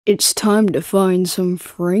It's time to find some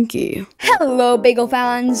Frankie. Hello, Bagel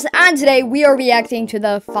fans, and today we are reacting to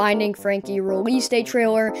the Finding Frankie release date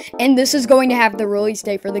trailer, and this is going to have the release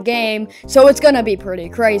date for the game, so it's gonna be pretty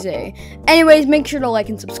crazy. Anyways, make sure to like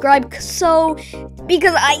and subscribe,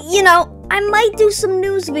 because I might do some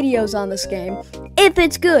news videos on this game, if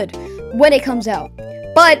it's good, when it comes out.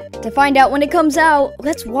 But, to find out when it comes out,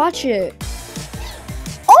 let's watch it.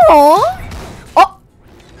 Oh!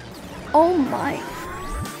 Oh my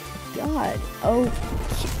God.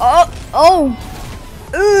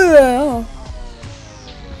 Ugh.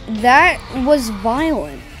 That was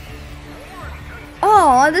violent.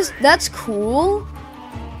 Oh, that's cool.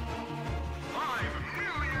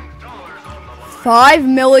 $5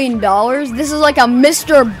 million? This is like a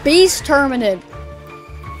Mr. Beast tournament.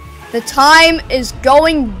 The time is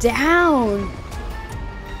going down.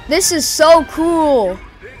 This is so cool.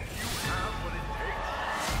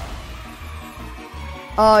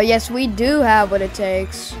 Oh, yes, we do have what it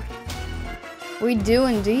takes. We do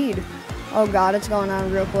indeed. Oh God, it's going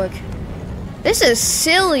on real quick. This is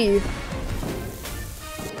silly.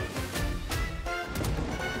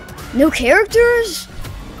 New characters?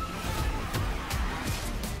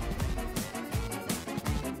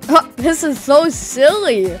 Oh, this is so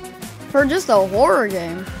silly for just a horror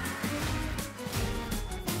game.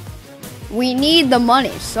 We need the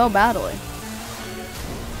money so badly.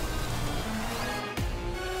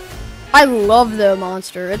 I love the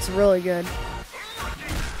monster. It's really good.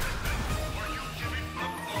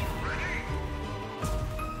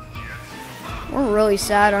 We're really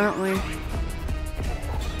sad, aren't we?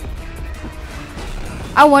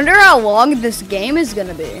 I wonder how long this game is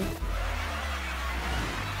gonna be.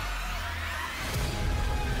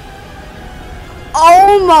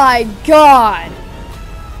 Oh my God!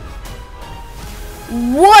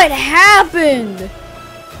 What happened?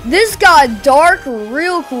 This got dark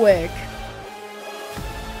real quick.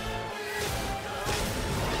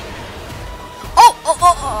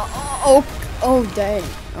 Oh, dang.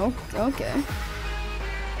 Oh, okay.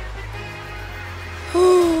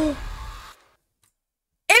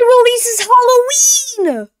 It releases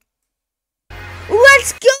Halloween!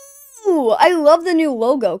 Let's go! I love the new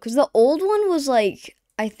logo, because the old one was like,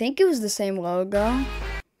 I think it was the same logo.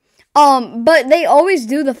 But they always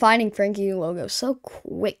do the Finding Frankie logo so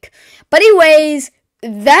quick. But anyways,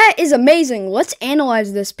 that is amazing. Let's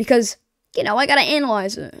analyze this because, I gotta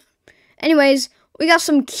analyze it. Anyways, we got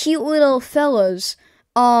some cute little fellas.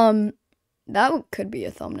 That could be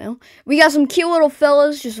a thumbnail. We got some cute little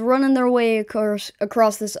fellas just running their way across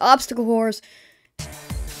this obstacle course.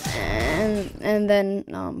 And then,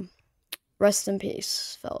 rest in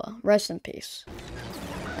peace, fella. Rest in peace.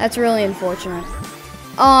 That's really unfortunate.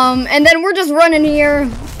 And then we're just running here,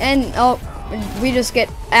 and we just get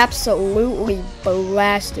absolutely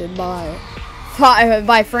blasted by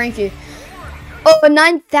Frankie. Oh,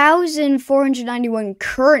 9,491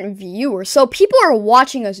 current viewers. So people are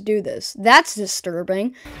watching us do this. That's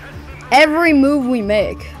disturbing. Every move we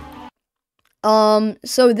make.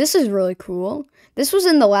 So this is really cool. This was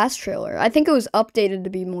in the last trailer. I think it was updated to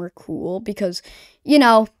be more cool because, you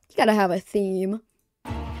gotta have a theme.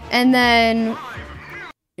 And then...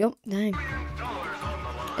 Yep, dang.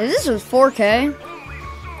 This is 4K.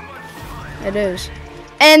 It is.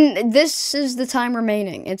 And this is the time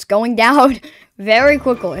remaining. It's going down very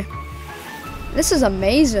quickly. This is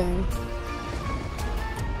amazing.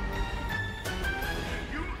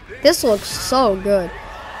 This looks so good.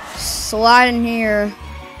 Slide in here.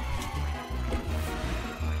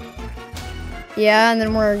 Yeah, and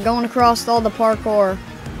then we're going across all the parkour.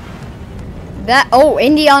 Oh,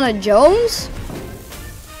 Indiana Jones?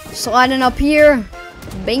 Sliding up here.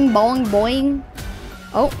 Bing bong boing.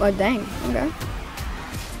 Oh, dang. Okay.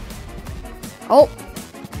 Oh.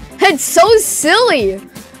 It's so silly.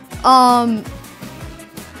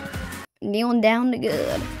 Kneeling down to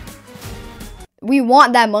good. We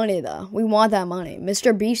want that money, though. We want that money.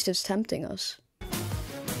 Mr. Beast is tempting us.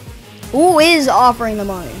 Who is offering the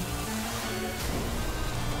money?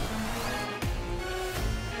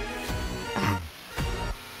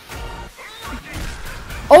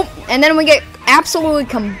 Oh, and then we get absolutely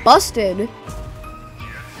combusted.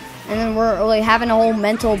 And then we're like having a whole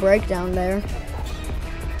mental breakdown there.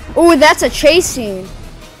 Oh, that's a chase scene.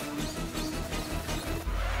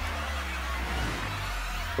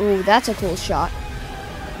 Ooh, that's a cool shot.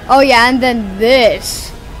 Oh yeah, and then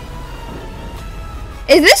this.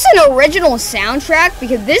 Is this an original soundtrack?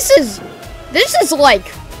 Because this is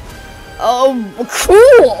like,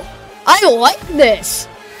 cool. I like this.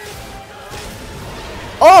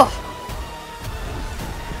 Oh!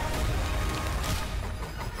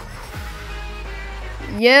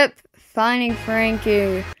 Yep, Finding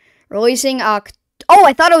Frankie. Releasing Oh,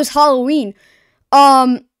 I thought it was Halloween.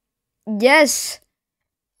 Yes.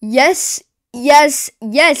 Yes.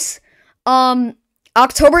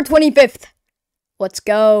 October 25th. Let's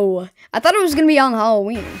go. I thought it was gonna be on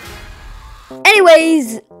Halloween.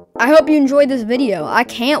 Anyways, I hope you enjoyed this video. I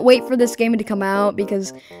can't wait for this game to come out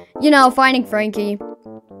because, you know, Finding Frankie,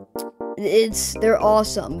 they're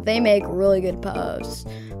awesome. They make really good posts.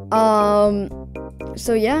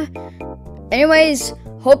 So yeah. Anyways,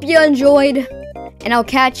 hope you enjoyed, and I'll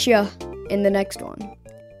catch you in the next one.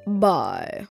 Bye.